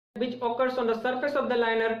which occurs on the surface of the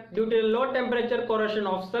liner due to the low temperature corrosion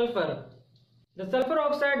of sulfur. The sulfur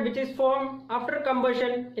oxide, which is formed after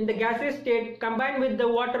combustion in the gaseous state, combined with the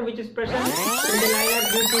water which is present in the liner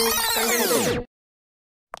due to condensation.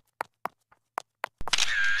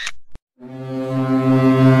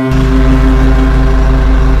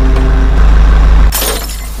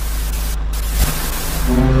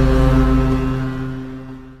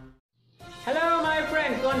 Hello my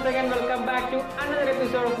friends, once again welcome back to another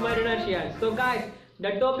episode of my Inertia. So guys,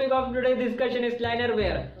 the topic of today's discussion is liner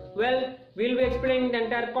wear. Well, we'll be explaining the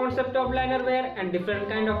entire concept of liner wear and different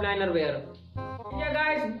kind of liner wear. Yeah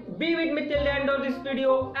guys, be with me till the end of this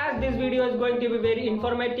video, as this video is going to be very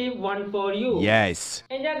informative one for you. Yes.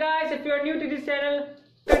 And yeah guys, if you are new to this channel,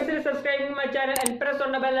 consider subscribing my channel and press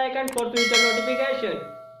on the bell icon for future notification.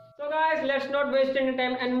 So guys, let's not waste any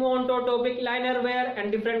time and move on to our topic, liner wear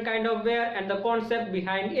and different kind of wear and the concept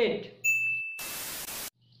behind it.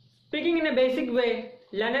 Speaking in a basic way,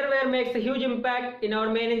 liner wear makes a huge impact in our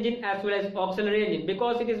main engine as well as auxiliary engine,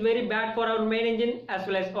 because it is very bad for our main engine as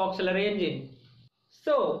well as auxiliary engine.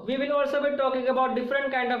 So we will also be talking about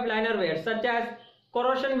different kind of liner wear such as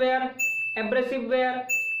corrosion wear, abrasive wear,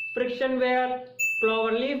 friction wear,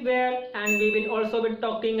 clover leaf wear, and we will also be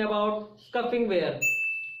talking about scuffing wear.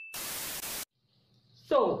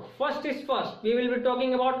 So first is first, we will be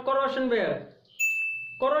talking about corrosion wear.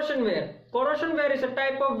 Corrosion wear. Corrosion wear is a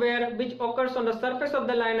type of wear which occurs on the surface of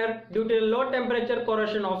the liner due to the low temperature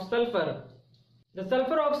corrosion of sulfur. The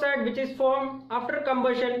sulfur oxide, which is formed after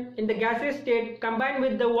combustion in the gaseous state, combined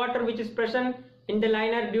with the water which is present in the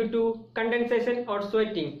liner due to condensation or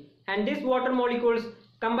sweating, and these water molecules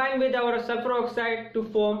combine with our sulfur oxide to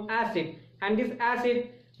form acid, and this acid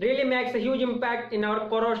really makes a huge impact in our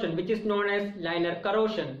corrosion, which is known as liner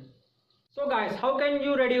corrosion. So guys, how can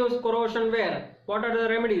you reduce corrosion wear? What are the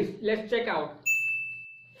remedies? Let's check out.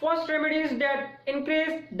 First remedy is that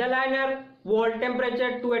increase the liner wall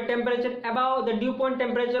temperature to a temperature above the dew point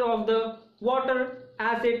temperature of the water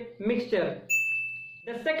acid mixture.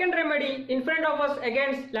 The second remedy in front of us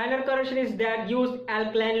against liner corrosion is that use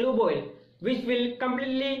alkaline lube oil, which will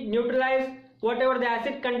completely neutralize whatever the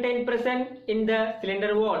acid content present in the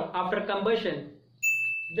cylinder wall after combustion.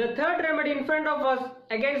 The third remedy in front of us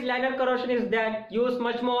against liner corrosion is that use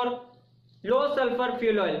much more low sulfur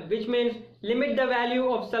fuel oil, which means limit the value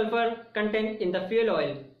of sulfur content in the fuel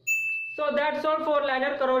oil. So that's all for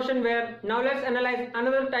liner corrosion wear. Now let's analyze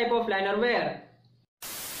another type of liner wear.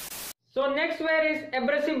 So next wear is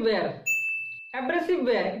abrasive wear. Abrasive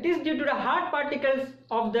wear, it is due to the hard particles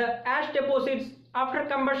of the ash deposits after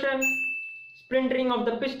combustion, splintering of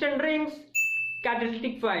the piston rings,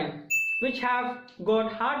 catalytic fine, which have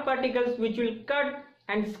got hard particles which will cut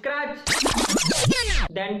and scratch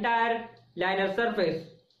the entire liner surface.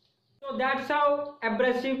 So that's how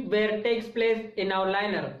abrasive wear takes place in our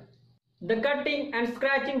liner. The cutting and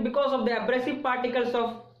scratching because of the abrasive particles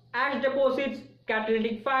of ash deposits,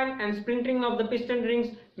 catalytic fine and splintering of the piston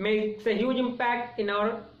rings makes a huge impact in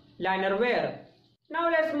our liner wear. Now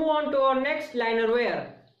let's move on to our next liner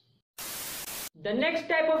wear. The next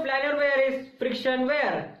type of liner wear is friction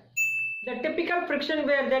wear. The typical friction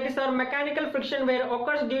wear, that is our mechanical friction wear,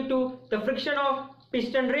 occurs due to the friction of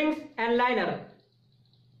piston rings and liner.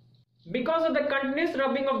 Because of the continuous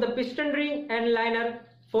rubbing of the piston ring and liner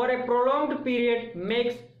for a prolonged period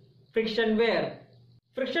makes friction wear.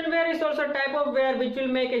 Friction wear is also a type of wear which will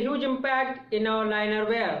make a huge impact in our liner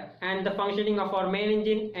wear and the functioning of our main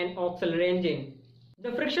engine and auxiliary engine.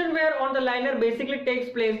 The friction wear on the liner basically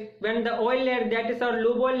takes place when the oil layer, that is our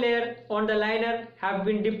lube oil layer on the liner, have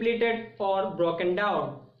been depleted or broken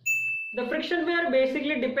down. The friction wear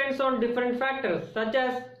basically depends on different factors such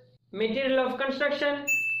as material of construction,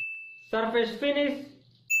 surface finish,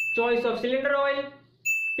 choice of cylinder oil,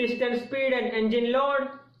 piston speed and engine load,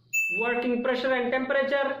 working pressure and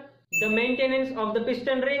temperature, the maintenance of the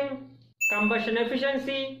piston ring, combustion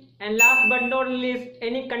efficiency, and last but not least,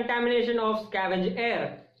 any contamination of scavenged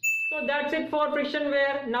air. So that's it for friction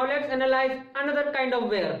wear. Now let's analyze another kind of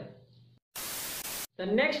wear. The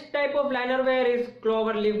next type of liner wear is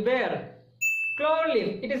clover leaf wear. Clover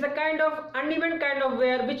leaf, it is a kind of uneven kind of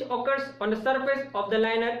wear which occurs on the surface of the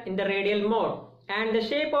liner in the radial mode, and the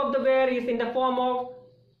shape of the wear is in the form of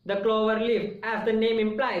the clover leaf as the name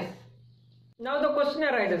implies. Now the question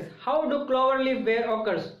arises, how do clover leaf wear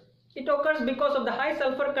occurs? It occurs because of the high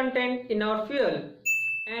sulfur content in our fuel.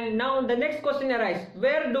 And now the next question arises,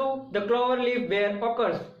 where do the clover leaf wear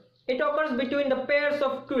occurs? It occurs between the pairs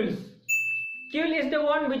of coils. Coil is the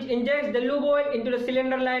one which injects the lube oil into the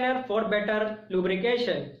cylinder liner for better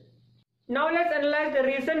lubrication. Now let's analyze the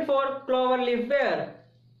reason for clover leaf wear.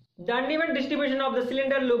 The uneven distribution of the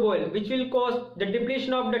cylinder lube oil, which will cause the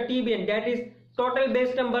depletion of the TBN, that is total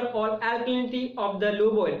base number or alkalinity of the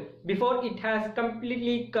lube oil before it has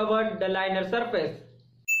completely covered the liner surface.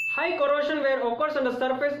 High corrosion wear occurs on the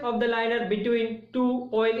surface of the liner between two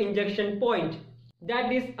oil injection points,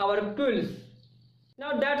 that is our quills.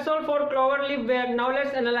 Now that's all for cloverleaf wear. Now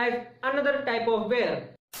let's analyze another type of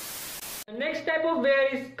wear. The next type of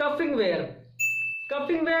wear is scuffing wear.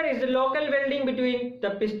 Scuffing wear is the local welding between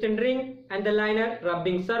the piston ring and the liner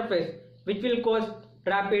rubbing surface, which will cause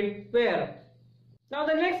rapid wear. Now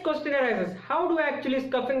the next question arises, how do actually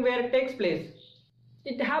scuffing wear takes place?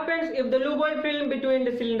 It happens if the lube oil film between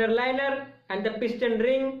the cylinder liner and the piston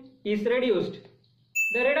ring is reduced.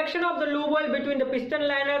 The reduction of the lube oil between the piston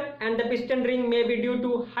liner and the piston ring may be due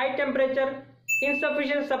to high temperature,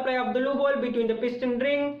 insufficient supply of the lube oil between the piston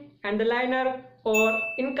ring and the liner, or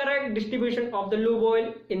incorrect distribution of the lube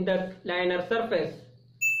oil in the liner surface.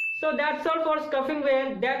 So that's all for scuffing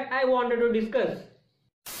wear that I wanted to discuss.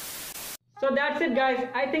 So that's it guys,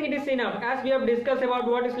 I think it is enough as we have discussed about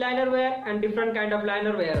what is liner wear and different kind of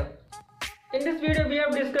liner wear. In this video we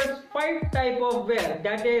have discussed 5 type of wear,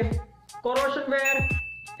 that is corrosion wear,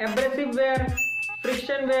 abrasive wear,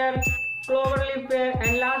 friction wear, cloverleaf wear,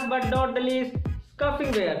 and last but not the least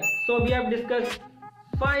scuffing wear. So we have discussed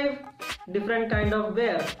 5 different kind of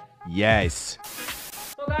wear. Yes.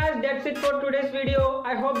 So guys, that's it for today's video.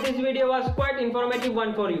 I hope this video was quite informative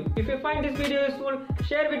one for you. If you find this video useful,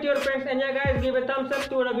 share with your friends, and yeah guys, give a thumbs up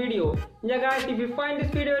to the video. Yeah guys, if you find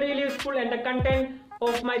this video really useful and the content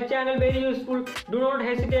of my channel very useful, do not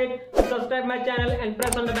hesitate to subscribe my channel and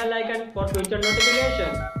press on the bell icon for future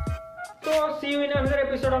notifications. So see you in another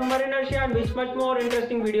episode of Marinertia and with much more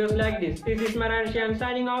interesting videos like this. This is Marinertia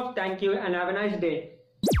signing off. Thank you and have a nice day.